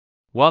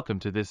Welcome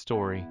to this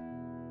story.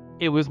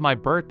 It was my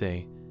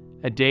birthday,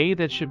 a day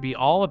that should be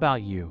all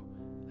about you,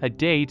 a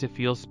day to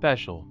feel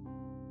special.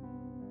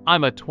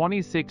 I'm a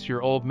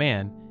 26-year-old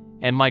man,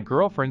 and my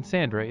girlfriend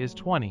Sandra is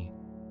 20.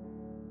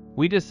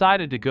 We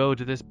decided to go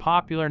to this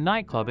popular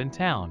nightclub in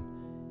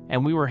town,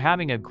 and we were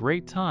having a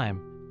great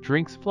time,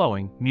 drinks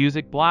flowing,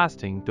 music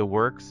blasting, the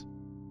works.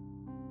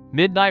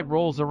 Midnight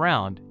rolls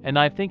around, and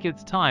I think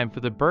it's time for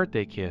the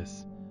birthday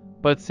kiss,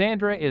 but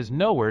Sandra is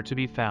nowhere to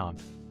be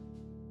found.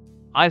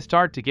 I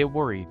start to get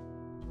worried.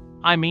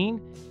 I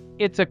mean,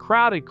 it's a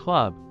crowded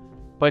club,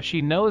 but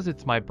she knows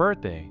it's my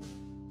birthday.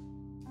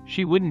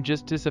 She wouldn't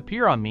just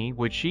disappear on me,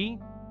 would she?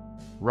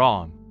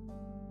 Wrong.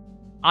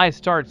 I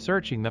start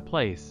searching the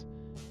place,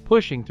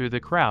 pushing through the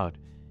crowd,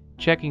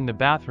 checking the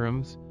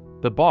bathrooms,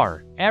 the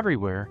bar,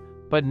 everywhere,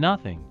 but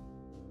nothing.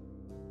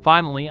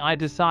 Finally, I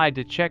decide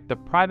to check the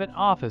private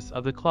office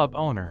of the club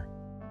owner.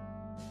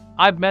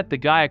 I've met the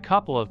guy a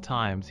couple of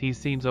times, he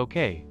seems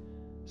okay,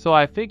 so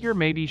I figure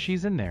maybe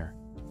she's in there.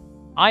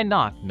 I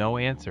knock, no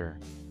answer.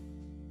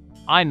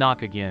 I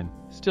knock again,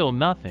 still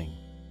nothing.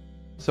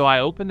 So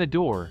I open the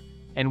door,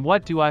 and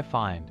what do I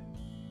find?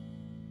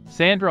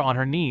 Sandra on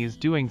her knees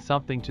doing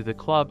something to the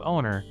club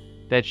owner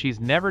that she's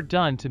never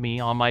done to me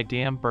on my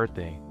damn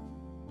birthday.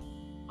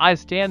 I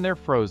stand there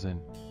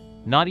frozen,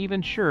 not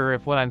even sure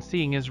if what I'm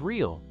seeing is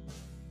real.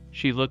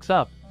 She looks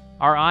up,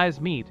 our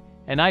eyes meet,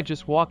 and I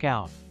just walk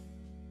out.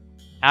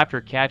 After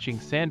catching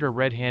Sandra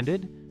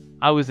red-handed,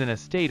 I was in a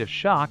state of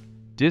shock,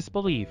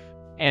 disbelief,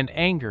 and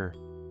anger.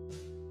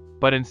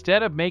 But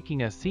instead of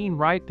making a scene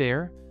right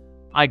there,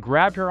 I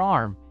grabbed her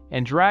arm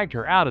and dragged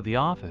her out of the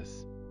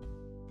office.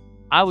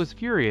 I was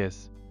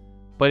furious,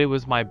 but it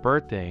was my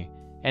birthday,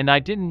 and I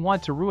didn't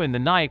want to ruin the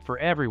night for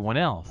everyone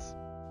else.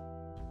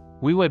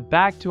 We went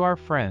back to our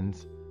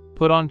friends,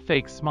 put on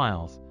fake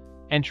smiles,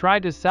 and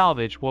tried to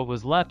salvage what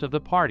was left of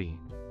the party.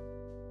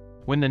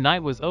 When the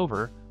night was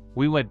over,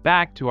 we went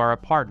back to our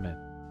apartment.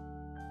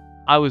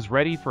 I was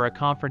ready for a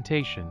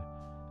confrontation,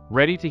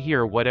 ready to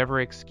hear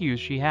whatever excuse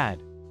she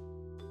had.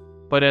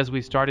 But as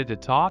we started to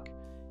talk,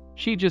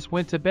 she just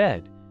went to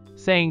bed,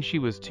 saying she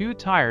was too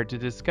tired to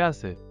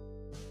discuss it.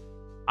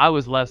 I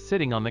was left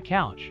sitting on the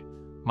couch,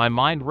 my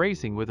mind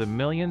racing with a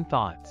million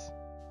thoughts.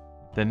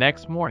 The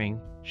next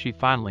morning, she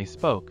finally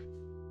spoke.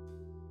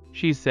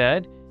 She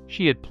said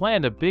she had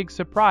planned a big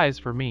surprise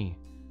for me,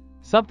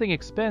 something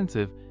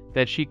expensive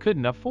that she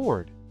couldn't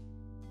afford.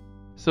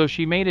 So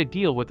she made a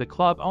deal with the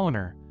club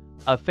owner,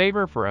 a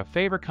favor for a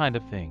favor kind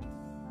of thing.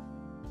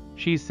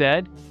 She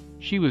said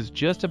she was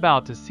just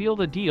about to seal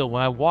the deal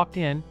when I walked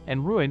in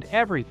and ruined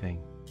everything.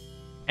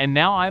 And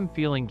now I'm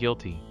feeling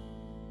guilty.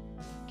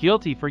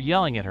 Guilty for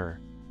yelling at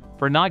her,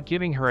 for not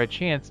giving her a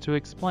chance to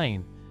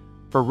explain,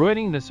 for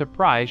ruining the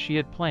surprise she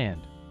had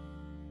planned.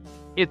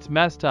 It's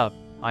messed up,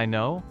 I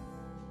know.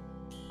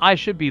 I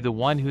should be the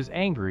one who's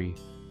angry,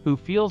 who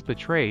feels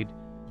betrayed,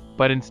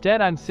 but instead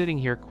I'm sitting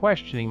here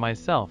questioning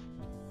myself,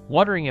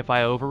 wondering if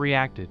I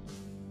overreacted.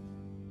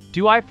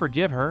 Do I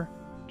forgive her,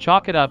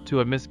 chalk it up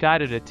to a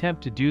misguided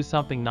attempt to do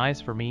something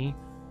nice for me,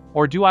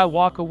 or do I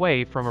walk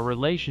away from a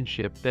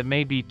relationship that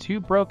may be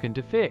too broken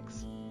to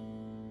fix?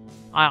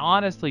 I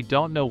honestly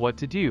don't know what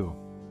to do.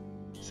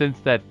 Since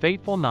that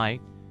fateful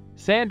night,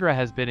 Sandra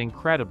has been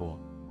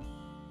incredible.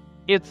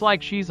 It's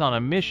like she's on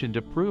a mission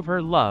to prove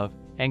her love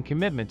and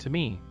commitment to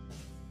me.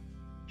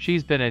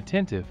 She's been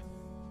attentive,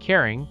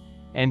 caring,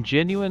 and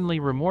genuinely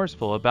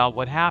remorseful about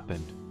what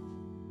happened.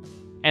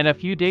 And a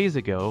few days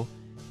ago,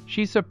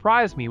 she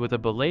surprised me with a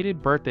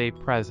belated birthday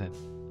present,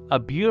 a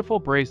beautiful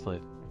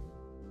bracelet.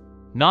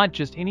 Not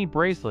just any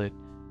bracelet,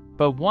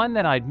 but one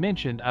that I'd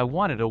mentioned I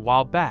wanted a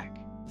while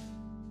back.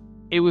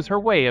 It was her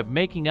way of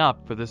making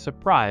up for the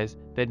surprise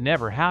that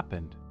never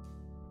happened.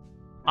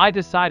 I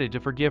decided to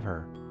forgive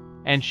her,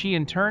 and she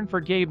in turn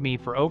forgave me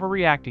for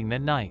overreacting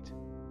that night.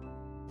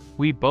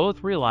 We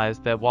both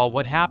realized that while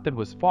what happened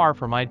was far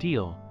from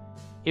ideal,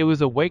 it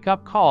was a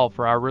wake-up call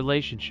for our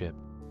relationship.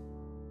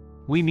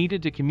 We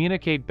needed to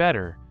communicate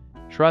better,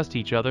 trust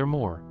each other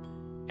more,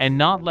 and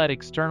not let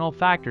external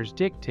factors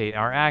dictate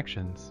our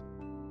actions.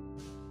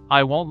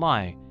 I won't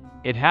lie,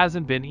 it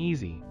hasn't been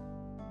easy.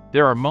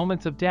 There are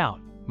moments of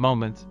doubt,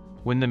 moments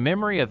when the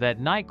memory of that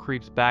night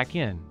creeps back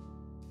in.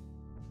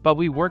 But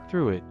we work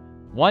through it,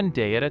 one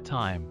day at a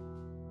time.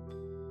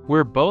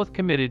 We're both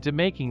committed to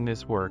making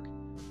this work,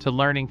 to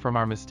learning from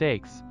our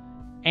mistakes,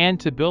 and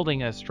to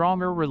building a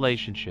stronger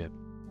relationship.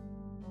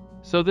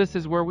 So this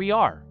is where we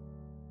are.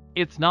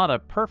 It's not a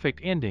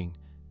perfect ending,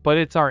 but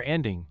it's our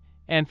ending,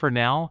 and for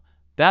now,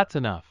 that's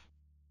enough.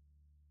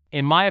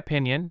 In my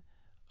opinion,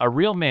 a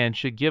real man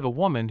should give a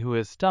woman who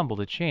has stumbled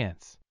a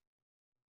chance.